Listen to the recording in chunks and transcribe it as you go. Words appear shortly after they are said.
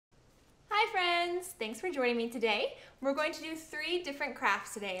Thanks for joining me today. We're going to do 3 different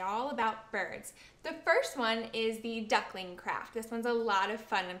crafts today, all about birds. The first one is the duckling craft. This one's a lot of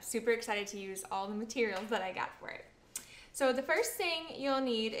fun. I'm super excited to use all the materials that I got for it. So the first thing you'll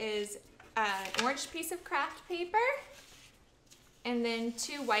need is an orange piece of craft paper and then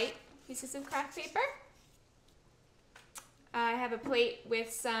 2 white pieces of craft paper. I have a plate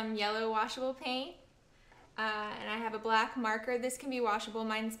with some yellow washable paint. And I have a black marker. This can be washable.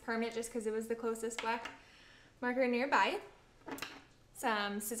 Mine's permanent just because it was the closest black marker nearby.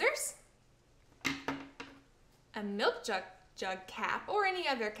 Some scissors. A milk jug cap or any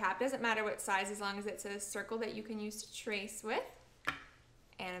other cap. Doesn't matter what size as long as it's a circle that you can use to trace with.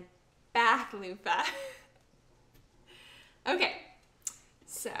 And a bath loofah. Okay,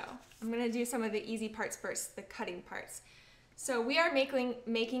 so I'm going to do some of the easy parts first, the cutting parts. So we are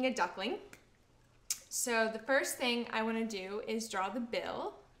making a duckling. So the first thing I want to do is draw the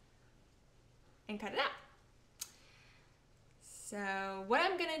bill and cut it out. So what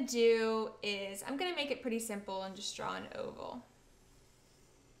I'm going to do is I'm going to make it pretty simple and just draw an oval.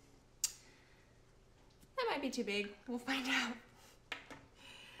 That might be too big. We'll find out.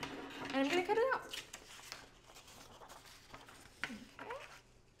 And I'm going to cut it out. Okay.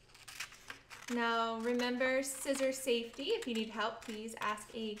 Now remember scissor safety. If you need help, please ask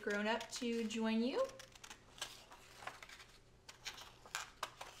a grown-up to join you.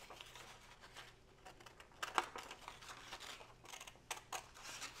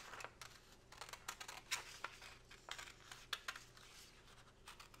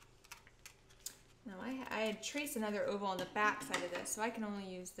 I had traced another oval on the back side of this, so I can only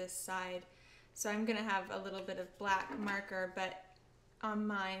use this side. So I'm gonna have a little bit of black marker on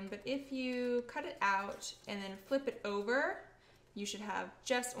mine, but if you cut it out and then flip it over, you should have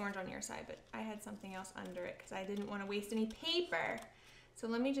just orange on your side, but I had something else under it because I didn't want to waste any paper. So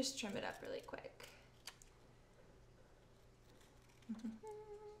let me just trim it up really quick.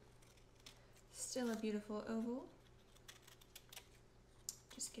 Still a beautiful oval.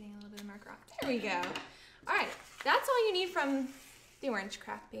 Just getting a little bit of marker off. There we go. All right, that's all you need from the orange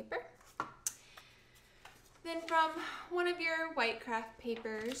craft paper. Then from one of your white craft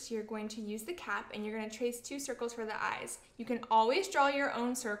papers, you're going to use the cap and you're going to trace 2 circles for the eyes. You can always draw your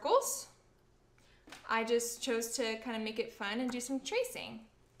own circles. I just chose to kind of make it fun and do some tracing.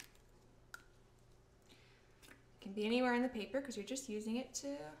 It can be anywhere in the paper because you're just using it to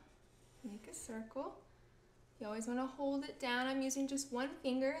make a circle. You always want to hold it down. I'm using just one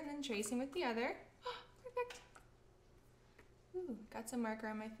finger and then tracing with the other. Oh, perfect. Ooh, got some marker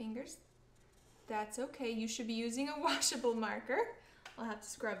on my fingers. That's okay. You should be using a washable marker. I'll have to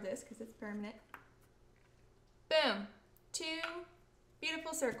scrub this because it's permanent. Boom. 2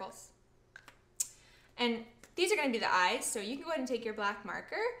 beautiful circles. And these are going to be the eyes, so you can go ahead and take your black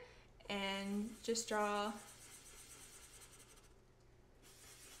marker and just draw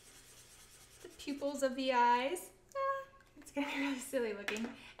pupils of the eyes. It's gonna be really silly looking.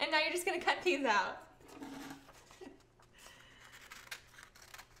 And now you're just gonna cut these out.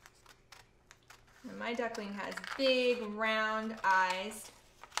 And my duckling has big round eyes.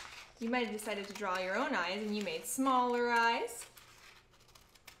 You might have decided to draw your own eyes and you made smaller eyes.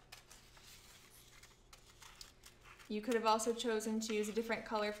 You could have also chosen to use a different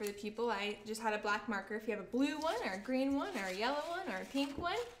color for the pupil. I just had a black marker. If you have a blue one or a green one or a yellow one or a pink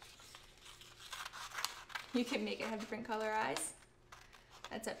one, you can make it have different color eyes.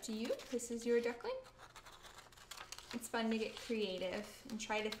 That's up to you. This is your duckling. It's fun to get creative and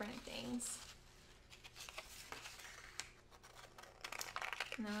try different things.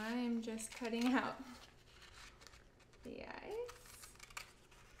 Now I'm just cutting out the eyes.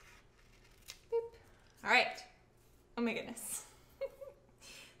 Boop. All right. Oh my goodness.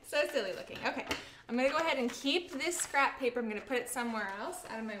 So silly looking. Okay, I'm gonna go ahead and keep this scrap paper. I'm gonna put it somewhere else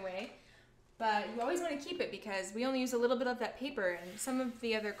out of my way. But you always want to keep it because we only use a little bit of that paper and some of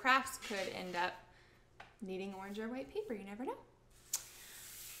the other crafts could end up needing orange or white paper. You never know.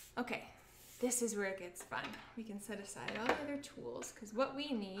 Okay, this is where it gets fun. We can set aside all the other tools because what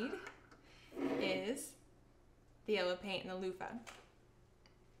we need is the yellow paint and the loofah.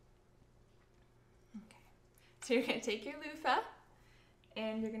 Okay, so you're going to take your loofah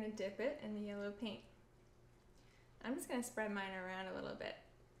and you're going to dip it in the yellow paint. I'm just going to spread mine around a little bit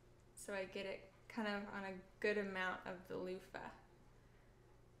so I get it kind of on a good amount of the loofah.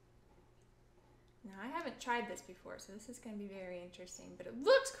 Now I haven't tried this before, so this is going to be very interesting, but it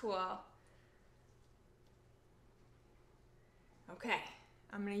looks cool. Okay,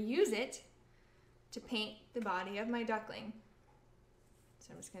 I'm going to use it to paint the body of my duckling. So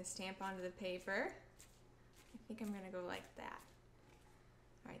I'm just going to stamp onto the paper. I think I'm going to go like that.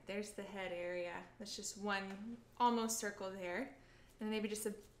 All right, there's the head area. That's just one almost circle there. And maybe just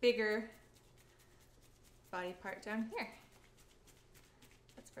a bigger body part down here.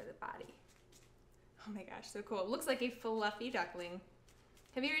 That's for the body. Oh my gosh, so cool. It looks like a fluffy duckling.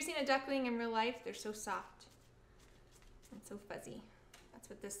 Have you ever seen a duckling in real life? They're so soft and so fuzzy. That's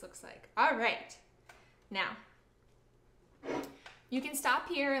what this looks like. All right, now you can stop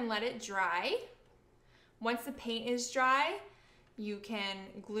here and let it dry. Once the paint is dry, you can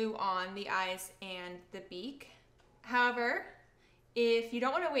glue on the eyes and the beak. However, if you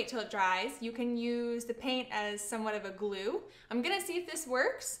don't want to wait till it dries, you can use the paint as somewhat of a glue. I'm gonna see if this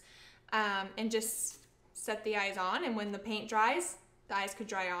works and just set the eyes on, and when the paint dries, the eyes could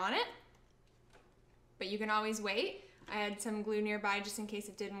dry on it. But you can always wait. I had some glue nearby just in case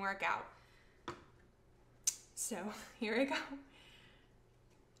it didn't work out. So here I go. I'm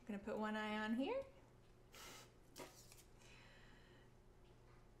gonna put one eye on here.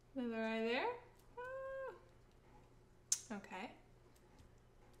 Another eye there. Okay.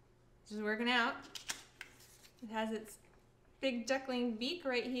 This is working out. It has its big duckling beak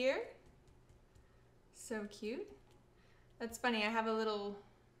right here. So cute. That's funny, I have a little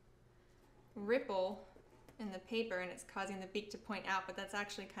ripple in the paper and it's causing the beak to point out, but that's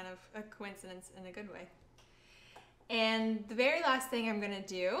actually kind of a coincidence in a good way. And the very last thing I'm gonna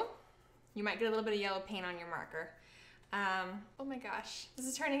do, you might get a little bit of yellow paint on your marker. Oh my gosh, this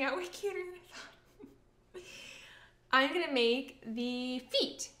is turning out way cuter than I thought. I'm gonna make the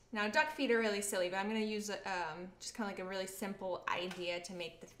feet. Now duck feet are really silly, but I'm gonna use just kind of like a really simple idea to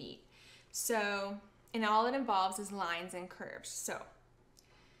make the feet. So, and all it involves is lines and curves. So,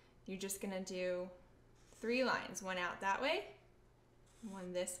 you're just gonna do 3 lines, one out that way,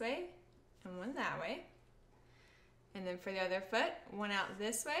 one this way, and one that way. And then for the other foot, one out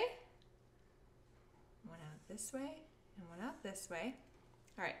this way, one out this way, and one out this way.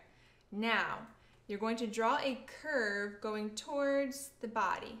 All right, now you're going to draw a curve going towards the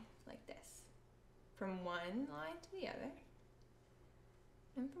body, like this, from one line to the other,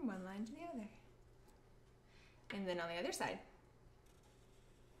 and from one line to the other. And then on the other side.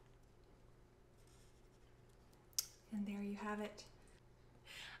 And there you have it.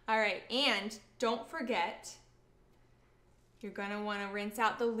 All right, and don't forget, you're gonna wanna rinse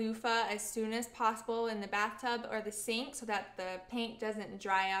out the loofah as soon as possible in the bathtub or the sink so that the paint doesn't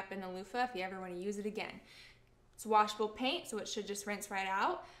dry up in the loofah if you ever wanna use it again. It's washable paint, so it should just rinse right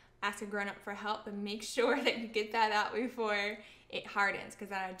out. Ask a grown-up for help and make sure that you get that out before it hardens,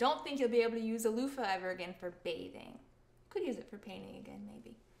 because I don't think you'll be able to use a loofah ever again for bathing. Could use it for painting again,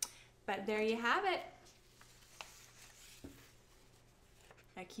 maybe. But there you have it.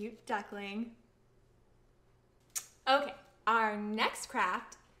 A cute duckling. Okay, our next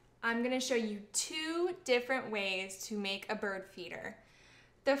craft, I'm gonna show you 2 different ways to make a bird feeder.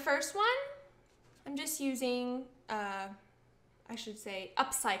 The first one, I'm just using, I should say,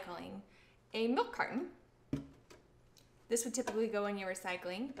 upcycling a milk carton. This would typically go in your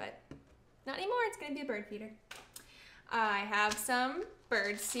recycling, but not anymore, it's gonna be a bird feeder. I have some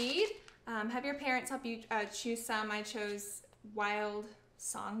bird seed. Have your parents help you choose some. I chose wild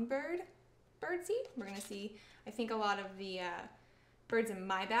songbird bird seed. We're gonna see, I think a lot of the birds in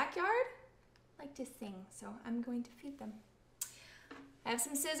my backyard like to sing, so I'm going to feed them. I have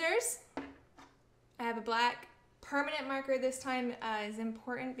some scissors. I have a black permanent marker. This time is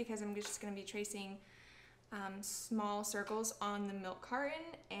important because I'm just gonna be tracing small circles on the milk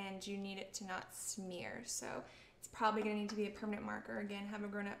carton, and you need it to not smear. So it's probably gonna need to be a permanent marker. Again, have a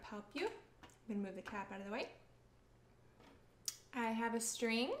grown-up help you. I'm gonna move the cap out of the way. I have a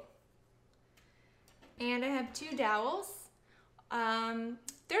string, and I have 2 dowels.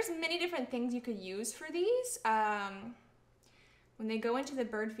 There's many different things you could use for these. When they go into the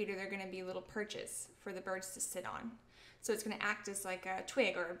bird feeder, they're gonna be little perches for the birds to sit on. So it's gonna act as like a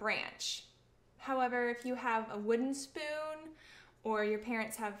twig or a branch. However, if you have a wooden spoon, or your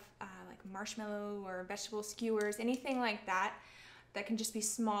parents have like marshmallow or vegetable skewers, anything like that, that can just be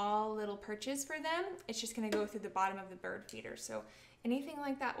small little perches for them, it's just gonna go through the bottom of the bird feeder. So anything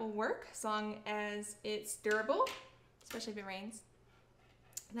like that will work as long as it's durable, especially if it rains,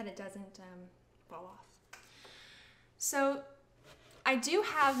 and that it doesn't fall off. So I do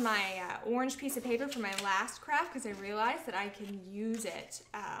have my orange piece of paper for my last craft because I realized that I can use it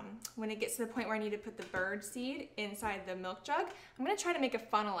when it gets to the point where I need to put the bird seed inside the milk jug. I'm gonna try to make a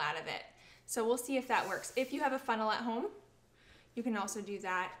funnel out of it. So we'll see if that works. If you have a funnel at home, you can also do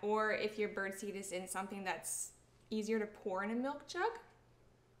that. Or if your bird seed is in something that's easier to pour in a milk jug,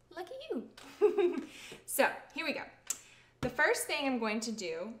 lucky you. So here we go. The first thing I'm going to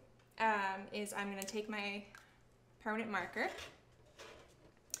do is I'm gonna take my permanent marker,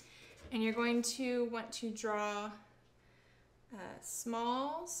 And you're going to want to draw a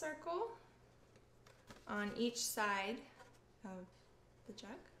small circle on each side of the jug.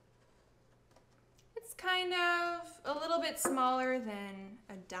 It's kind of a little bit smaller than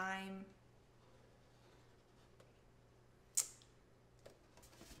a dime.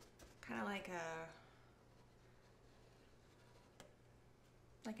 Kind of like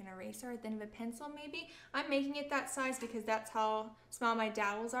an eraser at the end of a pencil maybe. I'm making it that size because that's how small my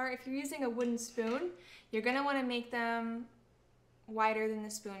dowels are. If you're using a wooden spoon, you're gonna wanna make them wider than the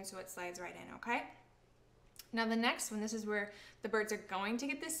spoon so it slides right in, okay? Now the next one, this is where the birds are going to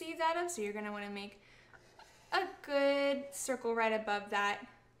get the seeds out of, so you're gonna wanna make a good circle right above that.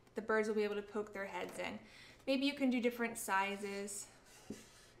 The birds will be able to poke their heads in. Maybe you can do different sizes.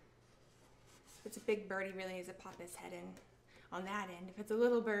 If it's a big bird, he really needs to pop his head in on that end. If it's a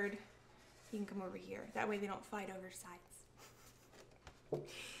little bird, you can come over here. That way they don't fight over sides.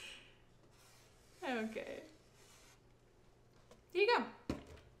 Okay. There you go.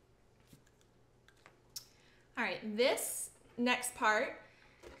 All right, this next part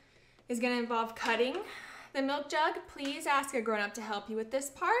is gonna involve cutting the milk jug. Please ask a grown-up to help you with this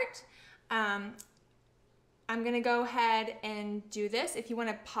part. I'm gonna go ahead and do this. If you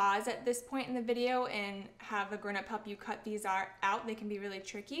wanna pause at this point in the video and have a grown-up help you cut these out, they can be really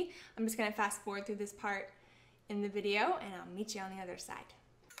tricky. I'm just gonna fast forward through this part in the video and I'll meet you on the other side.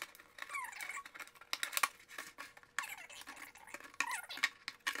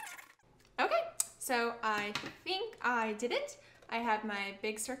 Okay, so I think I did it. I have my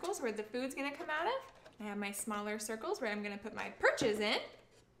big circles where the food's gonna come out of. I have my smaller circles where I'm gonna put my perches in.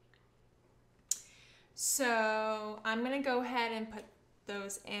 So I'm gonna go ahead and put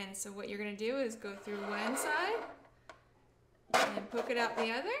those in. So what you're gonna do is go through one side and poke it out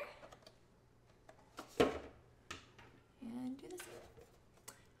the other. And do the same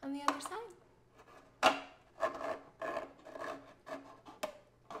on the other side.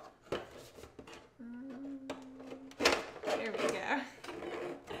 There we go.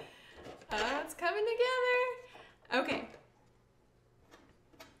 Oh, it's coming together. Okay.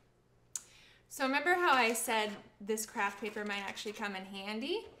 So remember how I said this craft paper might actually come in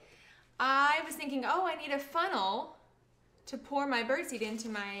handy? I was thinking, oh, I need a funnel to pour my birdseed into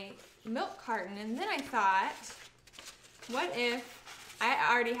my milk carton. And then I thought, what if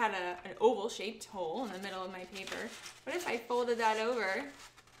I already had an oval shaped hole in the middle of my paper. What if I folded that over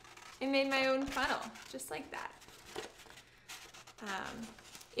and made my own funnel, just like that?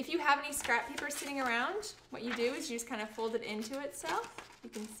 If you have any scrap paper sitting around, what you do is you just kind of fold it into itself. You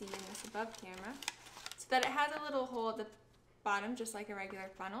can see in this above camera, so that it has a little hole at the bottom, just like a regular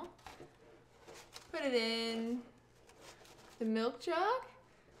funnel. Put it in the milk jug.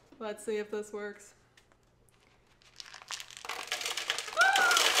 Let's see if this works.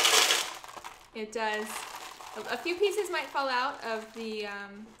 It does. A few pieces might fall out of the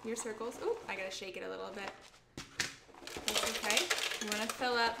your circles. Ooh, I gotta shake it a little bit. That's okay. You want to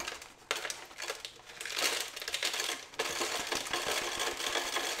fill up.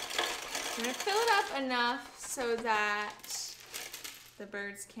 I'm going to fill it up enough so that the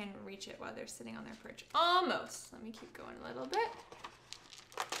birds can reach it while they're sitting on their perch. Almost. Let me keep going a little bit.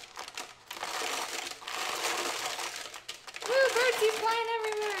 Woo, birds keep flying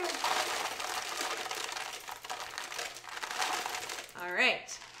everywhere. All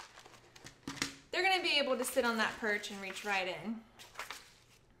right. They're going to be able to sit on that perch and reach right in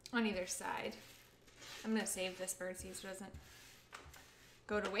on either side. I'm going to save this birdseed so it doesn't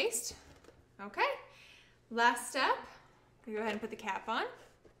go to waste. Okay, last step, go ahead and put the cap on.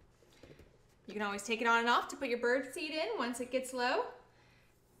 You can always take it on and off to put your bird seed in once it gets low.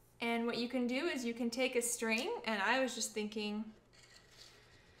 And what you can do is you can take a string, and I was just thinking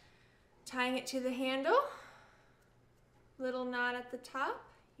tying it to the handle, little knot at the top.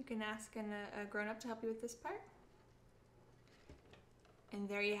 You can ask a grown-up to help you with this part. And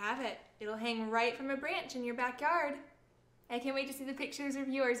there you have it. It'll hang right from a branch in your backyard. I can't wait to see the pictures of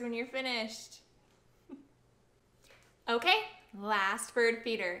yours when you're finished. Okay, last bird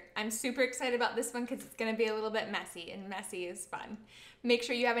feeder. I'm super excited about this one because it's gonna be a little bit messy, and messy is fun. Make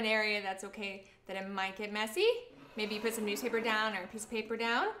sure you have an area that's okay that it might get messy. Maybe you put some newspaper down or a piece of paper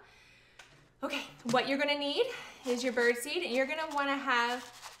down. Okay, what you're gonna need is your bird seed, and you're gonna wanna have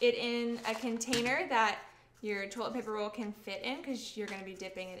it in a container that your toilet paper roll can fit in because you're gonna be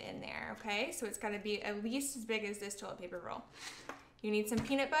dipping it in there, okay? So it's gotta be at least as big as this toilet paper roll. You need some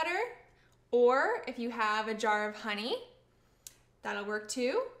peanut butter, or if you have a jar of honey, that'll work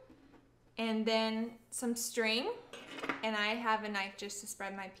too. And then some string, and I have a knife just to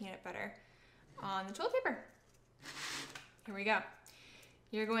spread my peanut butter on the toilet paper. Here we go.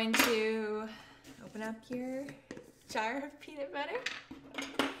 You're going to open up your jar of peanut butter.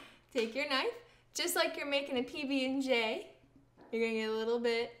 Take your knife, just like you're making a PB&J. You're gonna get a little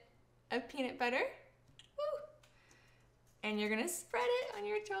bit of peanut butter. Woo. And you're gonna spread it on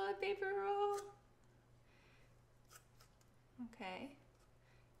your toilet paper roll. Okay.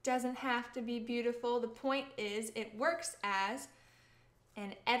 Doesn't have to be beautiful. The point is it works as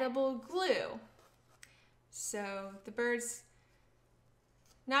an edible glue. So the birds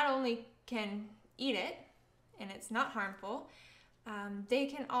not only can eat it, and it's not harmful, they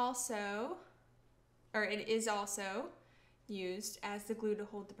can also, or it is also used as the glue to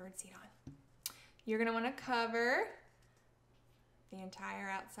hold the birdseed on. You're gonna wanna cover the entire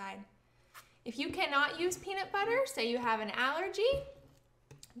outside. If you cannot use peanut butter, say you have an allergy,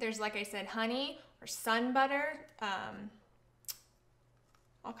 there's, like I said, honey or sun butter,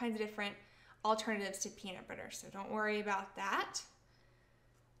 all kinds of different alternatives to peanut butter. So don't worry about that,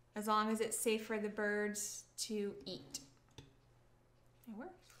 as long as it's safe for the birds to eat. It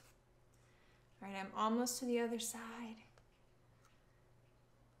works. All right, I'm almost to the other side.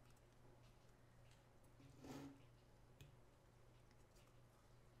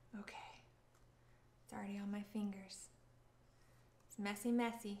 Okay, it's already on my fingers. It's messy,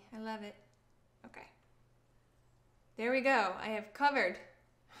 messy. I love it. Okay. There we go. I have covered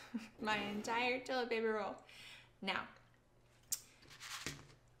my entire toilet paper roll. Now,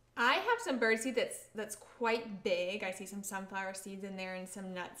 I have some birdseed that's quite big. I see some sunflower seeds in there and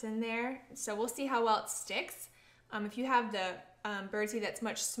some nuts in there. So we'll see how well it sticks. If you have the birdseed that's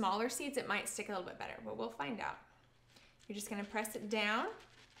much smaller seeds, it might stick a little bit better, but we'll find out. You're just gonna press it down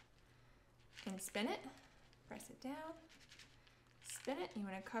and spin it. Press it down, spin it. You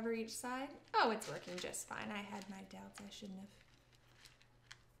wanna cover each side. Oh, it's working just fine. I had my doubts, I shouldn't have.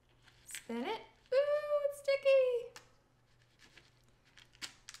 Spin it. Ooh, it's sticky.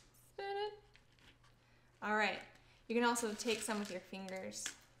 Spin it. All right, you can also take some with your fingers,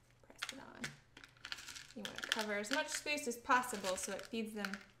 press it on. You wanna cover as much space as possible so it feeds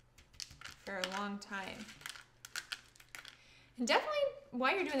them for a long time. And definitely,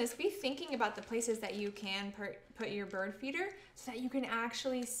 while you're doing this, be thinking about the places that you can put your bird feeder so that you can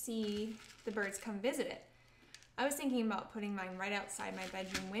actually see the birds come visit it. I was thinking about putting mine right outside my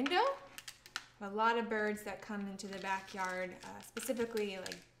bedroom window. I have a lot of birds that come into the backyard, specifically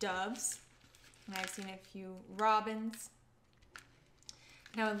like doves, and I've seen a few robins.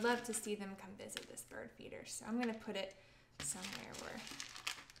 And I would love to see them come visit this bird feeder, so I'm gonna put it somewhere where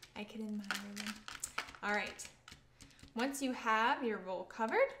I can admire them. All right. Once you have your roll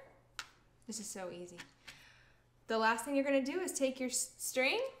covered, this is so easy. The last thing you're gonna do is take your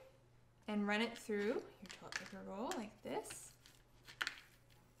string and run it through your toilet paper roll like this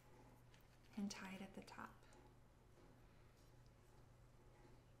and tie it at the top.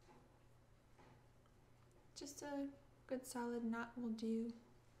 Just a good solid knot will do.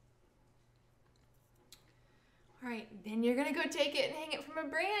 All right, then you're gonna go take it and hang it from a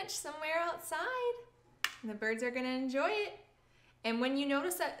branch somewhere outside. And the birds are gonna enjoy it. And when you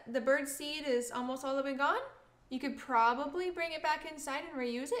notice that the bird seed is almost all the way gone, you could probably bring it back inside and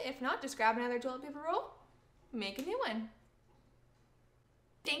reuse it. If not, just grab another toilet paper roll, make a new one.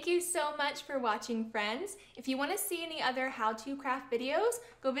 Thank you so much for watching, friends. If you want to see any other how-to craft videos,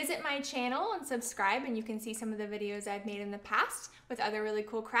 go visit my channel and subscribe, and you can see some of the videos I've made in the past with other really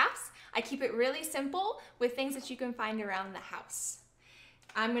cool crafts. I keep it really simple with things that you can find around the house.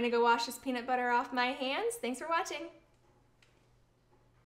 I'm gonna go wash this peanut butter off my hands. Thanks for watching.